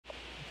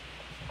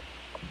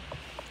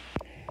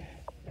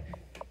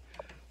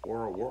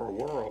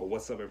World.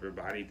 What's up,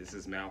 everybody? This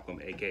is Malcolm,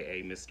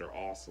 A.K.A. Mr.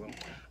 Awesome.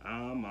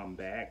 I'm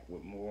back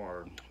with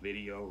more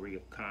video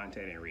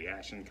content and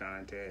reaction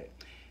content.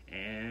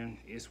 And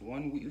it's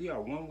 1 week, we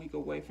are 1 week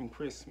away from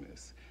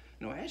Christmas.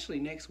 No, actually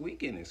next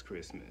weekend is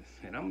Christmas.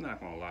 And I'm not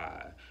gonna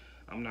lie,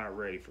 I'm not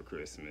ready for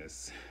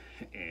Christmas.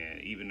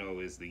 And even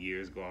though the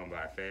year's gone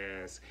by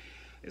fast,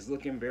 it's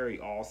looking very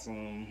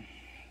awesome.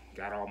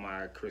 Got all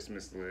my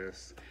Christmas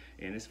lists.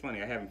 And it's funny,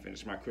 I haven't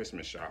finished my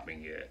Christmas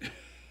shopping yet.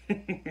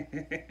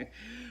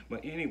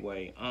 But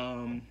anyway,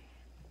 I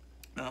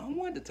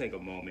wanted to take a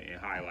moment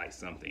and highlight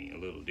something a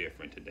little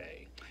different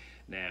today.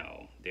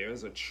 Now,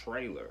 there's a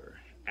trailer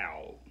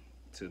out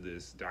to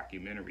this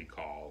documentary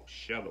called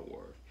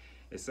Shuttlesworth.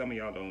 As some of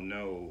y'all don't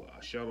know,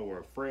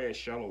 Fred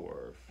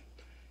Shuttlesworth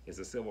is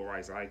a civil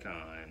rights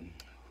icon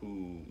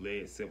who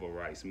led civil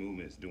rights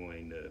movements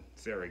during the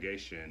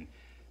segregation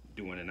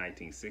during the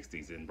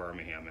 1960s in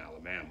Birmingham,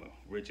 Alabama,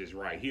 which is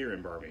right here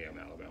in Birmingham,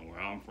 Alabama, where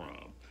I'm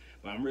from.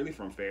 But I'm really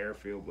from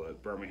Fairfield,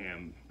 but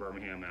Birmingham,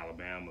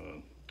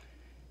 Alabama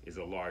is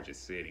the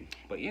largest city.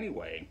 But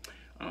anyway,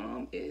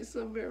 it's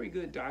a very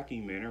good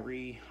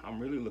documentary. I'm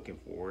really looking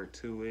forward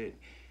to it.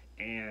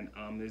 And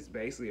it's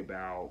basically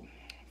about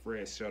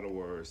Fred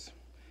Shuttlesworth's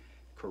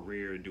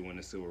career during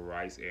the civil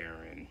rights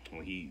era,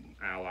 when he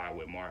allied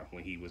with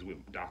when he was with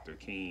Dr.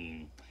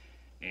 King,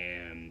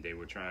 and they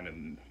were trying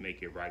to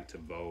make it right to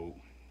vote.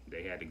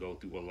 They had to go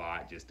through a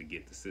lot just to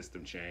get the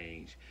system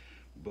changed.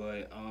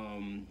 But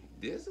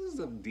this is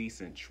a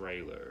decent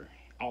trailer.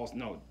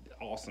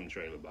 Awesome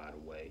trailer, by the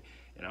way.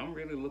 And I'm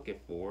really looking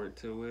forward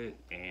to it.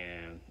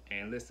 And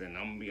listen,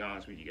 I'm gonna be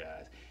honest with you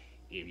guys.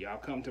 If y'all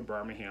come to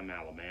Birmingham,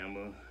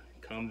 Alabama,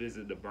 come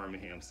visit the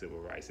Birmingham Civil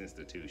Rights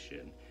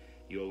Institution.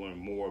 You'll learn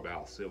more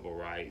about civil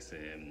rights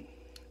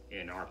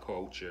and our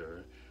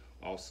culture.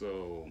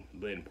 Also,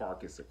 Lynn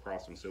Park is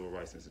across from Civil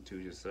Rights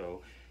Institution.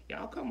 So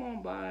y'all come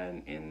on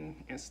by and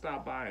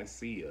stop by and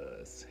see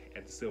us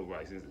at the Civil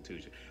Rights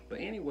Institution. But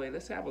anyway,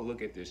 let's have a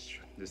look at this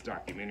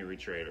documentary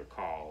trailer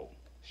called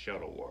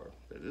Shuttlesworth.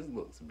 This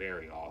looks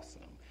very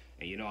awesome.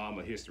 And you know I'm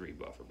a history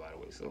buffer, by the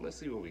way. So let's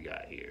see what we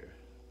got here.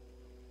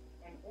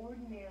 An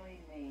ordinary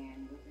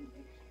man with an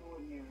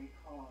extraordinary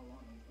call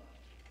on his life.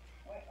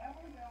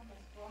 Wherever there was a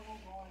struggle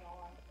going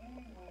on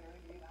anywhere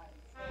in the United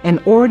States. An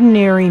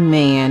ordinary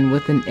man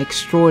with an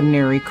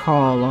extraordinary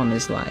call on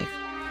his life.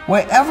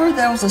 Wherever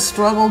there was a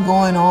struggle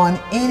going on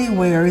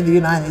anywhere in the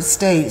United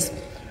States,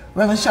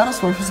 Reverend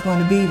Shuttlesworth was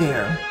going to be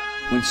there.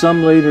 When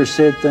some leaders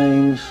said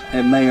things,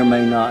 it may or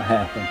may not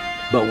happen.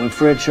 But when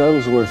Fred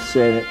Shuttlesworth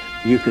said it,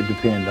 you could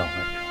depend on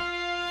it.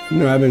 You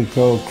know, I've been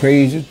called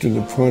crazy to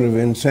the point of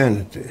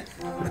insanity.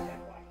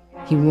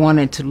 He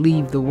wanted to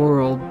leave the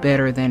world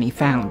better than he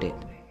found it.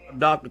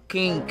 Dr.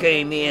 King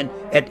came in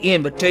at the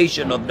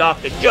invitation of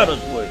Dr.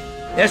 Shuttlesworth.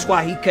 That's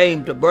why he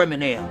came to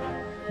Birmingham.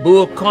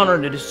 Bull Connor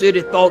and the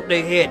city thought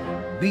they had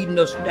beaten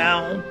us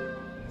down.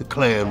 The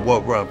Klan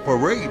walked around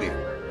parading,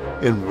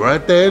 and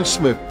right there in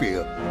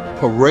Smithfield,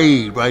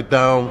 parade right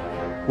down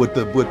with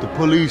the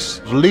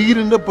police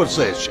leading the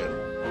procession.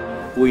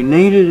 We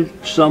needed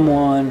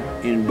someone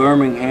in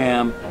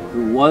Birmingham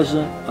who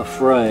wasn't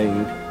afraid,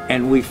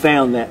 and we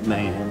found that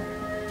man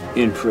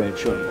in Fred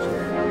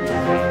Shuttlesworth.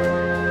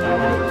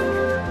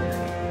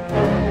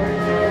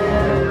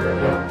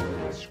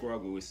 The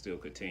struggle is still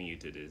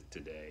continued to this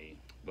today.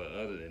 But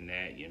other than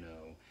that, you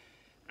know,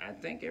 I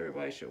think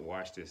everybody should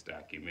watch this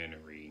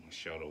documentary,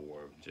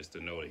 Shuttlesworth, just to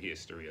know the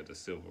history of the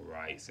civil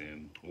rights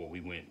and what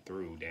we went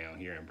through down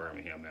here in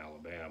Birmingham,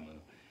 Alabama.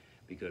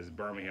 Because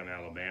Birmingham,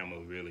 Alabama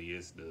really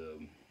is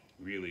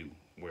really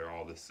where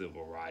all the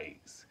civil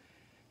rights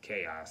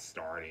chaos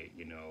started.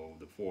 You know,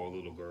 the 4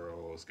 little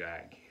girls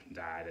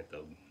died at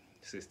the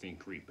Sistine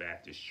Creek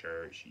Baptist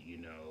Church. You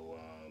know,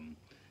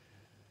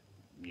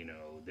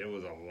 there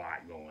was a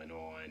lot going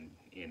on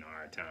in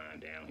our time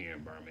down here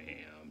in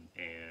Birmingham.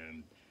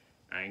 And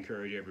I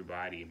encourage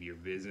everybody, if you're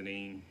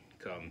visiting,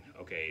 come.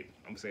 Okay,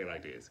 I'm gonna say it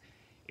like this.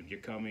 If you're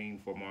coming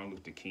for Martin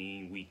Luther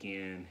King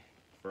weekend,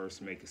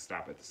 first make a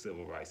stop at the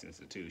Civil Rights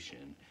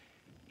Institution.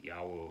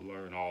 Y'all will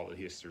learn all the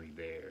history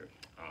there.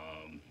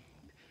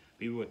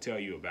 People will tell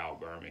you about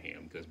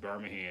Birmingham, because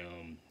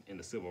Birmingham and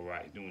the Civil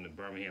Rights, doing the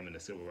Birmingham and the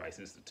Civil Rights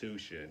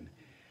Institution,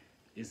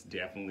 it's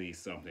definitely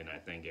something I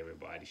think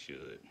everybody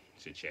should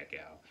check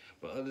out.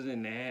 But other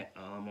than that,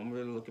 I'm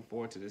really looking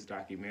forward to this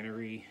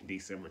documentary,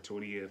 December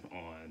 20th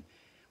on,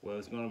 well,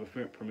 it's going to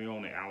premiere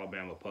on the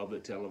Alabama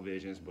Public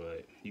Televisions,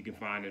 but you can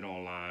find it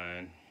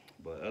online.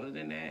 But other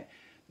than that,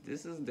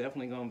 this is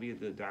definitely going to be a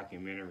good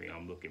documentary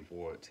I'm looking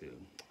forward to.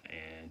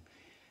 And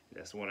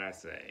that's what I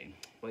say.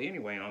 But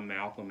anyway, I'm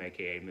Malcolm,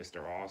 A.K.A.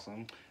 Mr.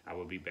 Awesome. I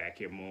will be back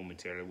here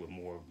momentarily with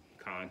more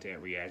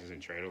content reactions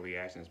and trailer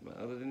reactions. But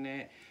other than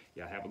that,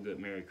 y'all have a good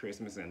Merry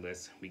Christmas, and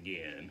let's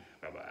begin.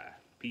 Bye-bye.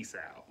 Peace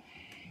out.